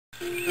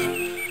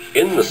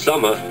In the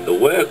summer, the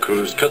work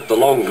crews cut the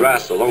long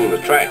grass along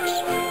the tracks,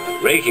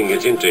 raking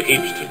it into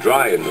heaps to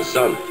dry in the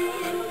sun.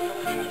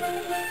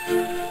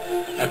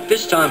 At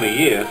this time of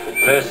year,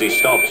 Percy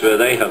stops where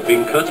they have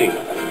been cutting.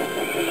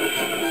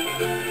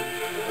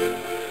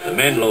 The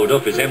men load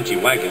up his empty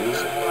wagons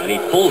and he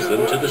pulls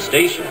them to the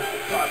station.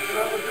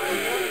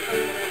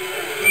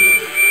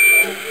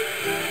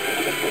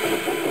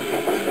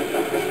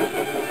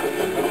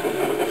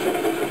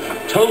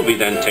 Toby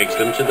then takes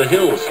them to the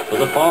hills for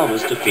the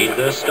farmers to feed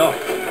their stock.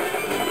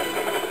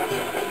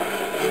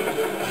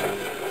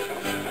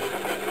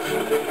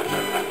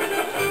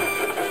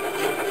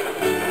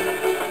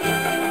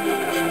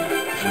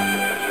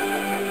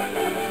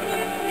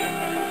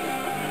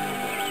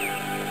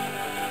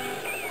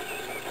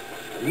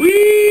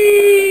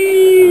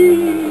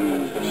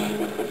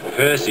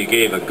 Percy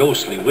gave a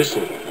ghostly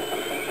whistle.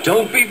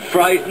 "Don't be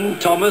frightened,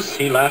 Thomas,"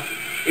 he laughed.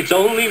 "It's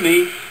only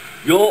me.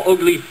 Your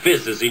ugly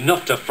phiz is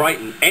enough to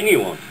frighten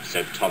anyone,"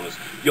 said Thomas.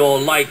 "You're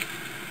like..."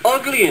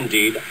 "Ugly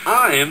indeed.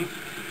 I'm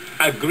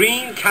a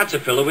green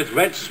caterpillar with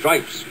red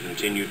stripes,"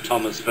 continued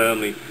Thomas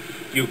firmly.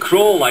 "You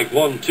crawl like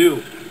one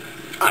too."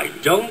 "I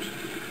don't."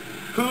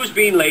 "Who's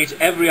been late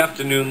every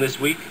afternoon this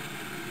week?"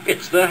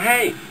 "It's the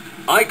hay."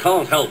 "I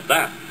can't help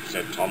that,"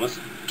 said Thomas.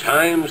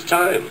 "Time's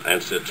time,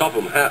 and Sir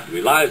Topham Hatt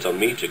relies on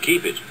me to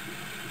keep it."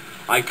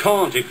 "I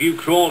can't if you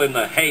crawl in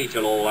the hay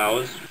till all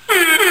hours."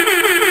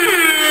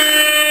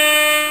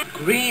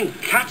 "Green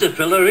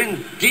caterpillar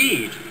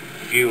indeed,"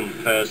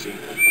 fumed Percy.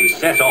 He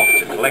set off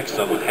to collect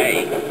some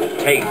hay to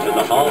take to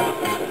the harbour.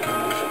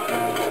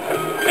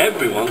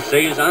 "Everyone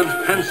says I'm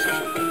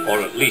handsome,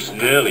 or at least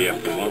nearly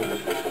everyone.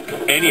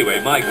 Anyway,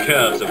 my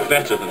curves are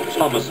better than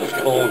Thomas's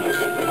corners."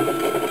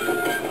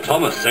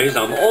 "Thomas says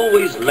I'm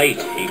always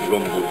late," he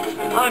grumbled.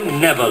 "I'm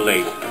never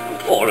late,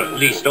 or at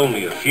least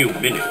only a few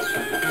minutes."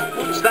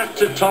 What's that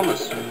to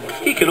Thomas?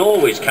 He can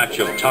always catch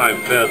up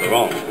time further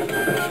on.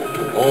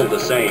 All the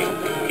same,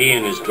 he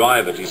and his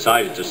driver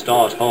decided to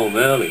start home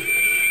early.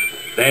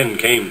 Then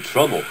came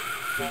trouble.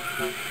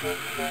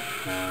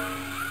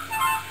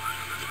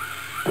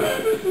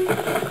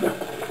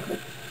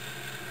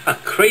 A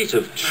crate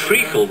of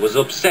treacle was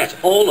upset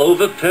all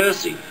over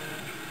Percy.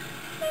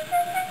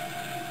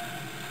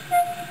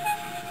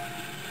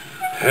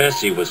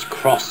 Percy was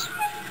cross.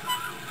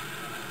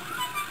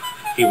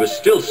 He was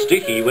still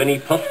sticky when he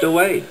puffed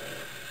away.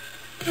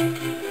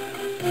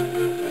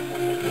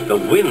 The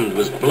wind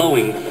was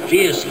blowing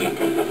fiercely.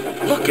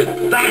 "Look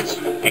at that!"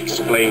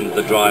 exclaimed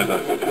the driver.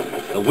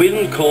 The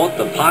wind caught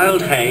the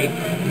piled hay,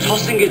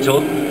 tossing it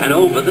up and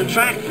over the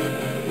track.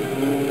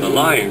 The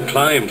lion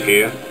climbed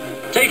here.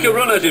 "Take a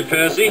run at it,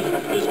 Percy,"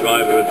 his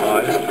driver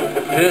advised.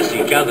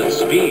 Percy gathered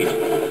speed,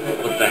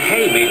 but the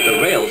hay made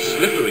the rails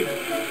slippery,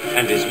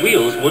 and his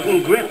wheels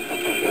wouldn't grip.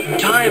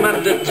 Time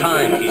after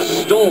time he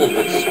stalled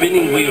with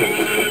spinning wheels,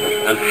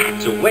 and had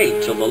to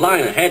wait till the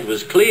line ahead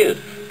was cleared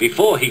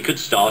before he could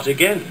start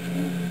again.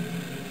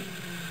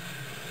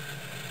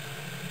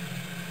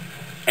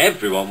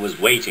 Everyone was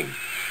waiting.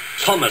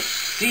 Thomas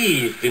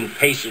seethed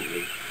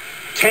impatiently.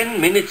 10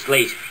 minutes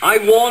late. I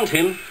warned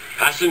him.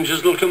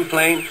 Passengers will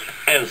complain.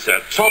 And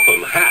Sir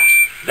Topham Hatt.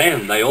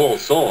 Then they all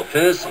saw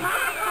Percy.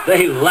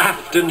 They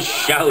laughed and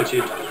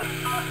shouted.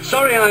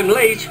 "Sorry I'm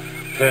late,"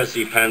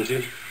 Percy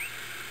panted.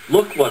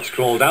 "Look what's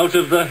crawled out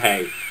of the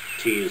hay,"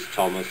 teased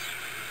Thomas.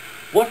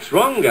 "What's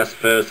wrong?" asked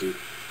Percy.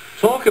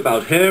 "Talk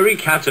about hairy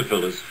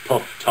caterpillars,"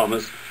 puffed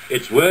Thomas.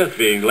 "It's worth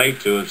being late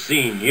to have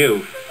seen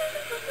you."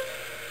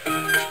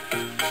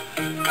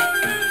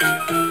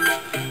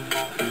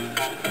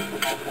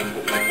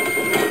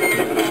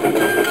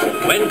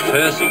 When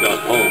Percy got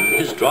home,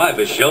 his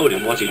driver showed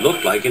him what he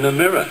looked like in a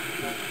mirror.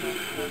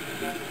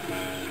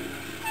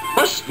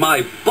 "Bust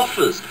my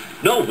buffers!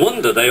 No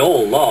wonder they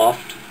all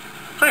laughed.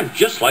 I'm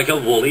just like a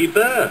woolly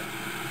bear.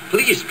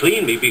 Please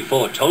clean me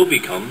before Toby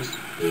comes."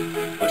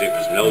 But it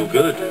was no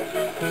good.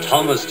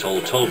 Thomas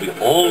told Toby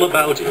all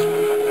about it.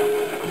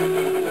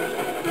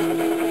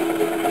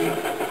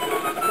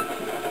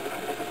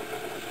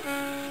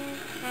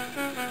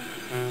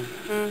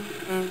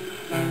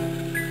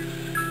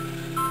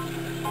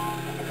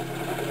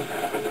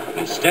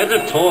 Instead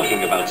of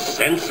talking about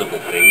sensible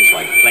things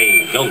like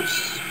playing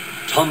ghosts,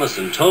 Thomas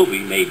and Toby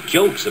made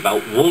jokes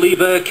about woolly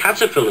bear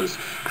caterpillars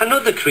and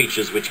other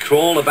creatures which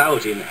crawl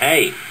about in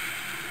hay.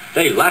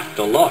 They laughed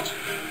a lot,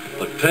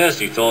 but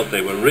Percy thought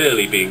they were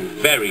really being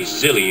very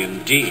silly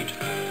indeed.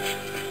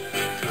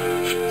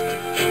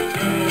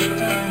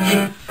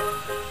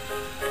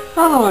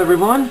 Hello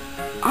everyone,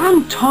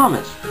 I'm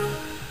Thomas.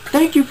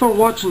 Thank you for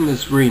watching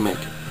this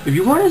remake. If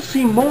you want to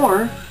see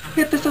more,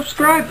 hit the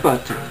subscribe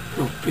button.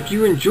 If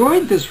you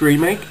enjoyed this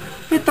remake,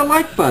 hit the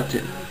like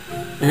button.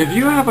 And if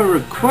you have a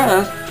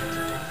request,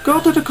 go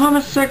to the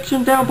comment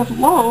section down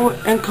below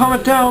and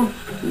comment down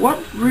what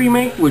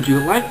remake would you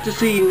like to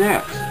see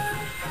next.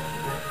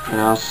 And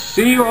I'll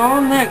see you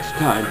all next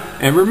time.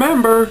 And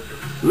remember,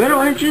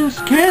 little engines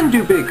can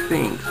do big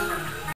things.